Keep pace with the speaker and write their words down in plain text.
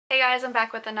Hey guys, I'm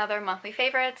back with another monthly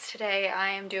favorites. Today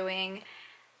I am doing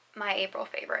my April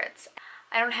favorites.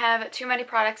 I don't have too many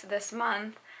products this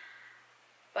month,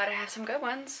 but I have some good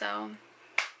ones, so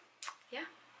yeah.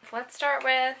 Let's start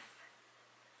with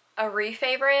a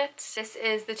re-favorite. This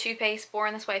is the Too Faced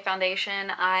Born This Way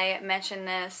foundation. I mentioned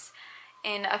this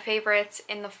in a favorites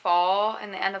in the fall,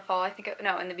 in the end of fall, I think,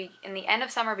 no, in the end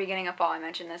of summer, beginning of fall, I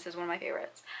mentioned this as one of my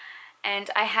favorites. And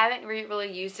I haven't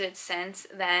really used it since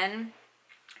then.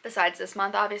 Besides this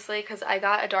month, obviously, because I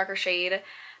got a darker shade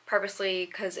purposely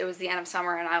because it was the end of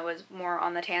summer and I was more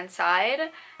on the tan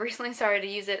side. Recently started to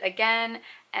use it again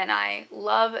and I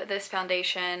love this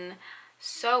foundation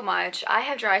so much. I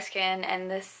have dry skin and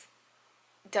this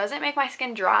doesn't make my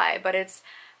skin dry, but it's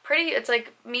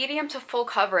like medium to full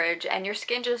coverage and your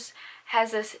skin just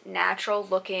has this natural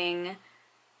looking,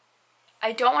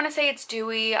 I don't want to say it's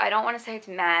dewy, I don't want to say it's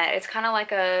matte, it's kind of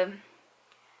like a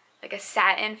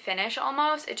satin finish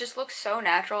almost. It just looks so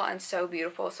natural and so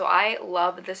beautiful. So I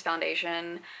love this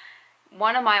foundation.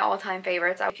 One of my all-time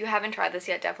favorites. If you haven't tried this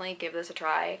yet, definitely give this a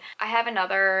try. I have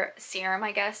another serum,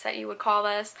 I guess that you would call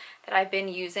this, that I've been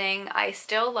using. I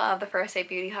still love the First Aid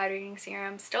Beauty Hydrating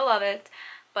Serum. Still love it.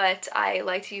 But I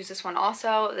like to use this one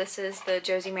also. This is the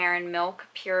Josie Maran Milk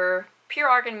Pure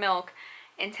Argan Milk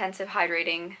Intensive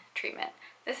Hydrating Treatment.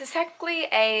 This is technically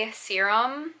a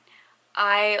serum.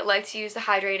 I like to use the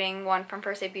hydrating one from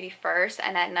First Aid Beauty first,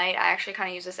 and at night I actually kind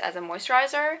of use this as a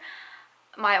moisturizer.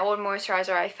 My old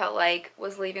moisturizer I felt like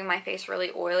was leaving my face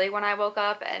really oily when I woke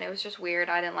up, and it was just weird.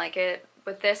 I didn't like it.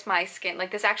 With this, my skin,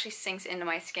 like this actually sinks into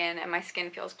my skin, and my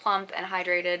skin feels plumped and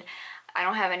hydrated. I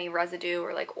don't have any residue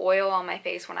or like oil on my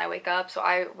face when I wake up, so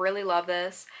I really love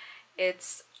this.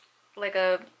 It's like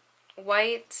a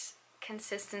white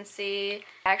consistency.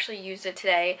 I actually used it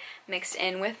today mixed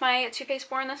in with my Too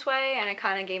Faced Born This Way, and it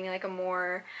kind of gave me like a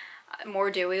more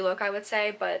dewy look, I would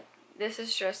say. But this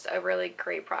is just a really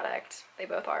great product. They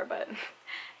both are, but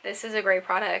this is a great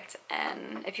product,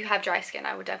 and if you have dry skin,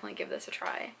 I would definitely give this a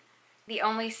try. The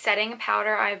only setting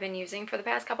powder I've been using for the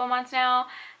past couple months now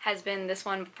has been this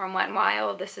one from Wet n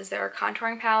Wild. This is their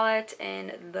contouring palette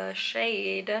in the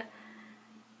shade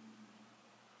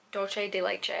Dulce de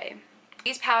Leche.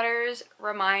 These powders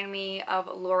remind me of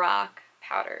Lorac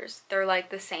powders. They're like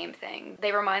the same thing.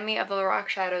 They remind me of the Lorac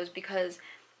shadows because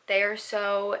they are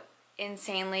so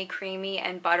insanely creamy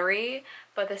and buttery,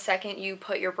 but the second you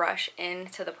put your brush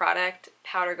into the product,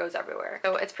 powder goes everywhere.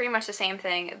 So it's pretty much the same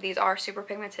thing. These are super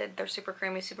pigmented, they're super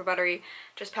creamy, super buttery,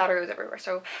 just powder goes everywhere.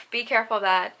 So be careful of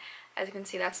that. As you can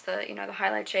see, that's the, the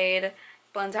highlight shade.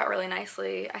 Blends out really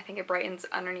nicely. I think it brightens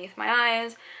underneath my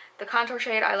eyes. The contour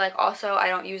shade I like also. I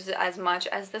don't use it as much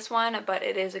as this one, but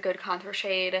it is a good contour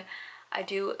shade. I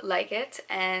do like it,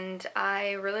 and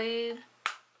I really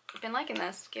been liking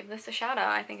this. Give this a shout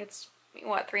out. I think it's,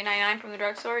 what, $3.99 from the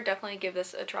drugstore? Definitely give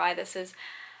this a try. This is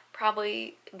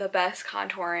probably the best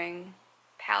contouring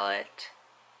palette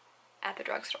at the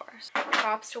drugstores.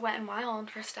 Props to Wet n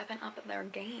Wild for stepping up their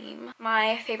game.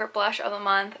 My favorite blush of the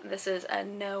month. This is a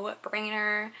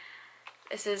no-brainer.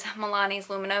 This is Milani's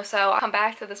Luminoso. I come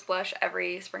back to this blush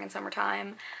every spring and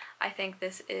summertime. I think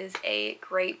this is a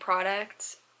great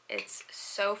product. It's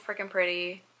so freaking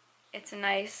pretty. It's a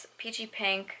nice peachy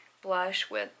pink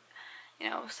blush with,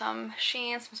 some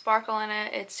sheen, some sparkle in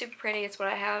it. It's super pretty. It's what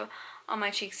I have on my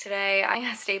cheeks today. I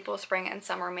have a staple spring and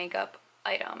summer makeup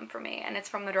item for me, and it's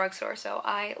from the drugstore, so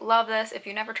I love this. If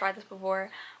you never tried this before,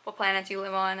 what planet do you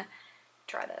live on?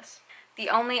 Try this. The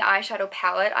only eyeshadow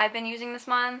palette I've been using this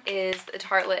month is the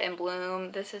Tartelette in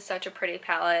Bloom. This is such a pretty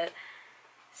palette.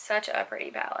 Such a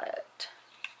pretty palette.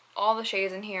 All the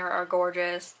shades in here are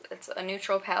gorgeous. It's a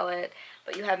neutral palette,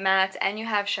 but you have mattes and you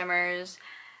have shimmers.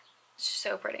 It's just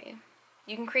so pretty.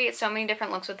 You can create so many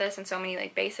different looks with this, and so many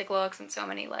like basic looks and so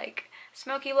many like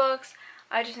smoky looks.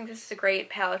 I just think this is a great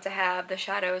palette to have. The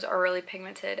shadows are really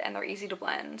pigmented and they're easy to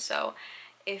blend, so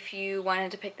if you wanted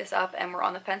to pick this up and were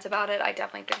on the fence about it, I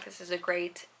definitely think this is a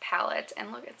great palette.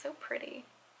 And look, it's so pretty.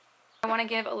 I want to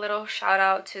give a little shout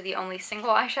out to the only single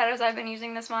eyeshadows I've been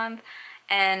using this month,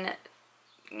 and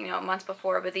months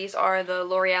before, but these are the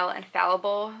L'Oreal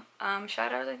Infallible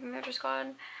shadows, I think they're just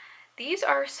called. These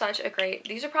are such a great,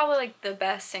 these are probably like the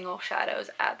best single shadows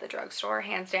at the drugstore,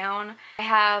 hands down. I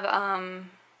have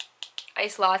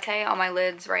Iced Latte on my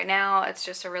lids right now. It's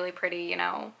just a really pretty,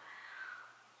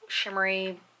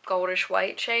 shimmery goldish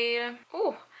white shade.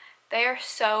 Ooh, they are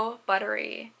so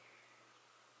buttery.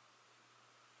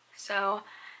 So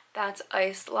that's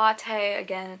Iced Latte.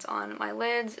 Again, it's on my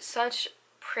lids. Such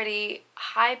pretty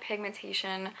high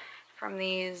pigmentation from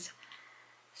these.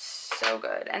 So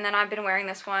good. And then I've been wearing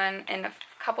this one in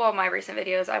couple of my recent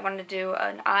videos, I wanted to do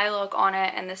an eye look on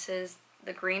it, and this is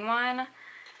the green one.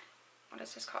 What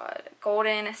is this called?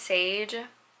 Golden Sage.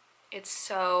 It's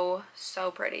so,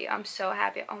 so pretty. I'm so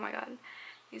happy. Oh my god.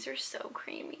 These are so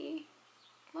creamy.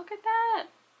 Look at that.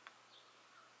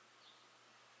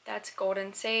 That's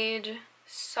Golden Sage.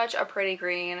 Such a pretty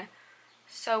green.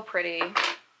 So pretty.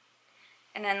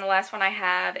 And then the last one I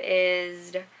have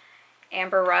is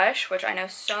Amber Rush, which I know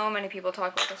so many people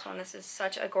talk about this one. This is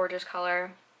such a gorgeous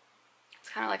color. It's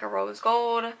kind of like a rose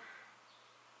gold.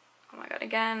 Oh my god,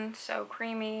 again, so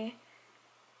creamy.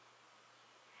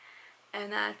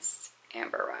 And that's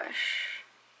Amber Rush.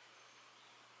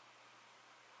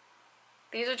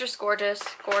 These are just gorgeous,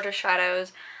 gorgeous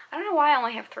shadows. I don't know why I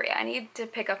only have 3. I need to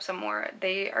pick up some more.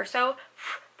 They are so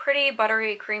pretty,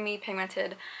 buttery, creamy,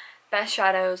 pigmented. Best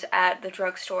shadows at the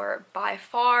drugstore by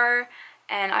far.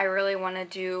 And I really want to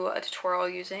do a tutorial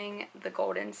using the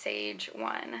Golden Sage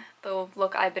one. The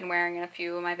look I've been wearing in a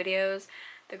few of my videos.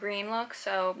 The green look.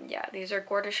 So yeah, these are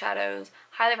gorgeous shadows.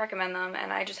 Highly recommend them.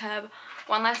 And I just have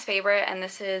one last favorite, and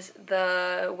this is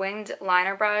the Winged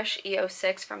Liner Brush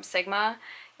E06 from Sigma.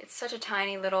 It's such a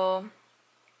tiny little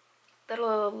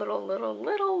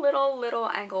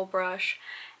angle brush,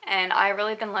 and I've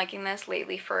really been liking this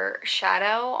lately for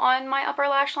shadow on my upper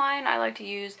lash line. I like to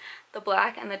use the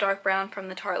black and the dark brown from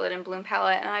the Tartelette and Bloom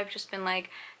palette, and I've just been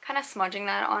like kind of smudging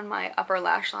that on my upper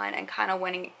lash line and kind of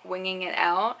winging it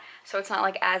out, so it's not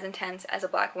like as intense as a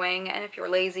black wing. And if you're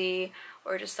lazy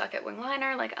or just stuck at wing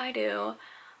liner like I do,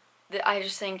 I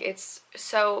just think it's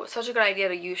such a good idea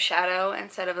to use shadow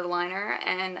instead of a liner,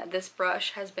 and this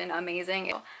brush has been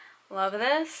amazing. Love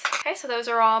this. Okay, so those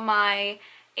are all my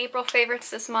April favorites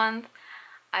this month.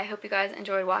 I hope you guys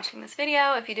enjoyed watching this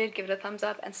video. If you did, give it a thumbs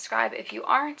up and subscribe if you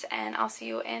aren't, and I'll see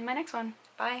you in my next one.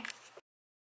 Bye.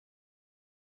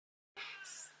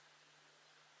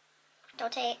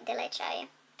 Dulce de Leche.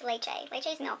 Leche. Leche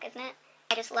is milk, isn't it?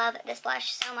 I just love this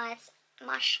blush so much.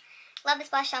 Love this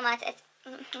blush so much. It's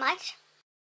much.